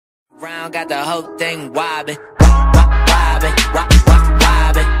Around, got the whole thing wobbin', wobbin',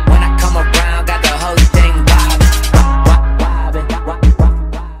 wobbin'. When I come around, got the whole thing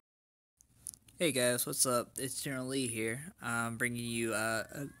wobbin'. Hey guys, what's up? It's General Lee here. I'm bringing you a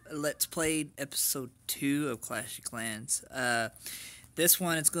Let's Play episode 2 of Clash of Clans. This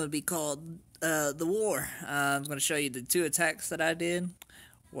one is going to be called The War. I'm going to show you the 2 attacks that I did,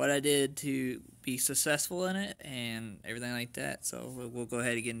 what I did to be successful in it, and everything like that. So we'll go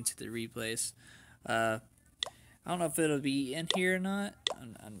ahead and get into the replays. I don't know if it'll be in here or not.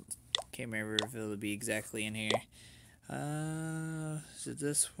 I can't remember if it'll be exactly in here. Is it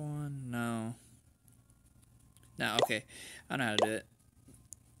this one? No. No, okay. I know how to do it.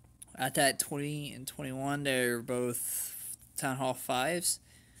 I thought 20 and 21, they're both Town Hall 5s.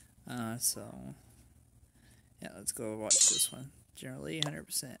 So, yeah, let's go watch this one. Generally,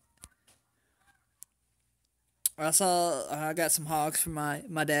 100%. I got some hogs from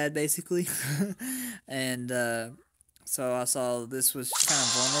my dad, basically. And, so I saw this was kind of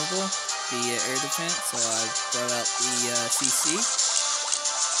vulnerable, the air defense, so I brought out the CC.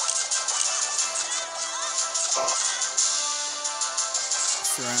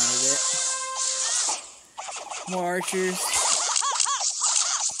 Surrounded it. More archers.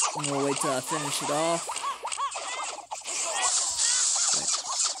 I'm gonna wait till I finish it off.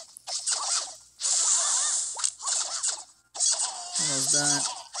 Almost done.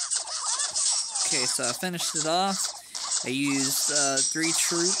 Okay, so I finished it off. I used 3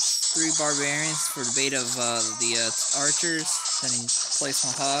 troops, 3 barbarians for the bait of the archers. Then place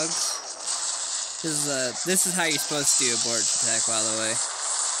my hogs. This is how you're supposed to do a barge attack, by the way.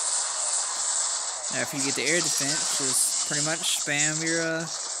 Now, if you get the air defense, just pretty much spam your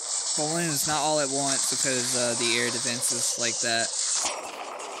balloons, not all at once, because the air defense is like that.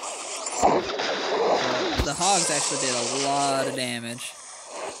 The hogs actually did a lot of damage.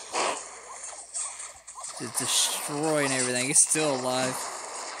 Just destroying everything. It's still alive.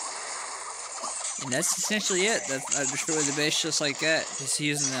 And that's essentially it. I destroyed the base just like that. Just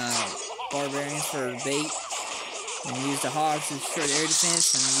using barbarians for bait. And use the hogs to destroy the air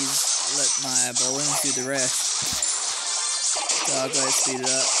defense, and let my balloons do the rest. So I'll go ahead and speed it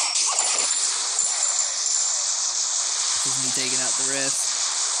up. Just me taking out the rest.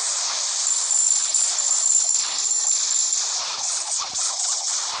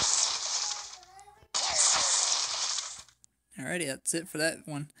 Alrighty, that's it for that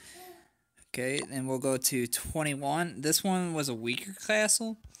one. Okay, then we'll go to 21. This one was a weaker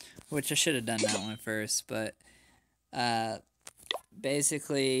castle, which I should have done that one first, but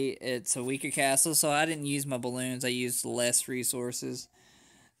basically it's a weaker castle, so I didn't use my balloons. I used less resources.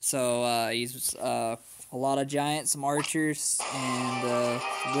 So I used a lot of giants, some archers, and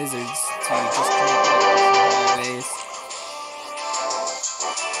wizards to just connect the base.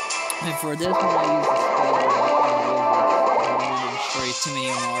 And for this one, I used a spell I didn't destroy too many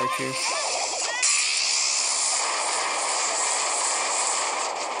more archers.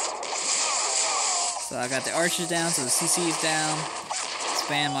 So I got the archers down, so the CC is down.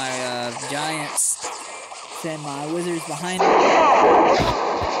 Spam my giants. Send my wizards behind me.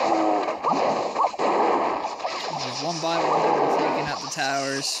 Just one by one, taking out the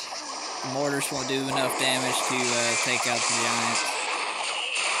towers. The mortars won't do enough damage to take out the giants.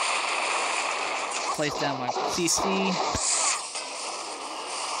 Place down my CC,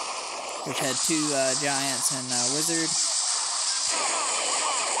 which had 2 giants and a wizard.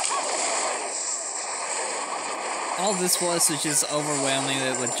 All this was just overwhelming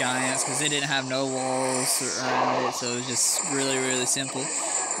it with giants, because they didn't have no walls around it, so it was just really, really simple.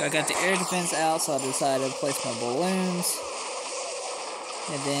 So I got the air defense out, so I decided to place my balloons.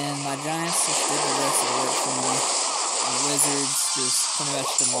 And then my giants just did the rest of the work for me. The wizards just pretty much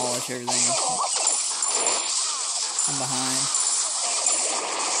demolish everything from behind.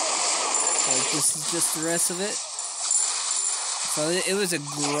 So this is just the rest of it. So it was a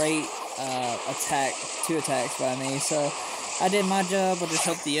great attack, 2 attacks by me. So I did my job. I just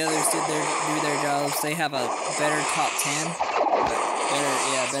hope the others do their jobs. They have a better top 10,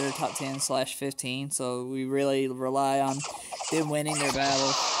 better top 10/15. So we really rely on them winning their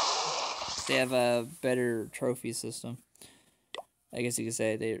battles. They have a better trophy system. I guess you could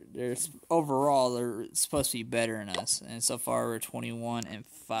say they're overall they're supposed to be better than us. And so far we're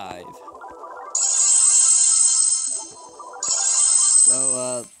 21-5.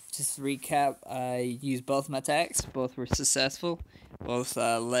 So, just to recap, I used both my attacks. Both were successful. Both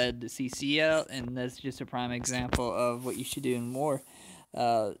led the CC out, and that's just a prime example of what you should do in war.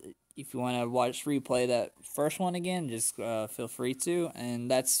 If you want to replay that first one again, just feel free to. And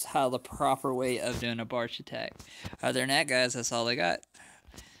that's how the proper way of doing a barge attack. Other than that, guys, that's all I got.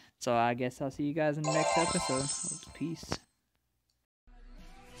 So I guess I'll see you guys in the next episode. Peace.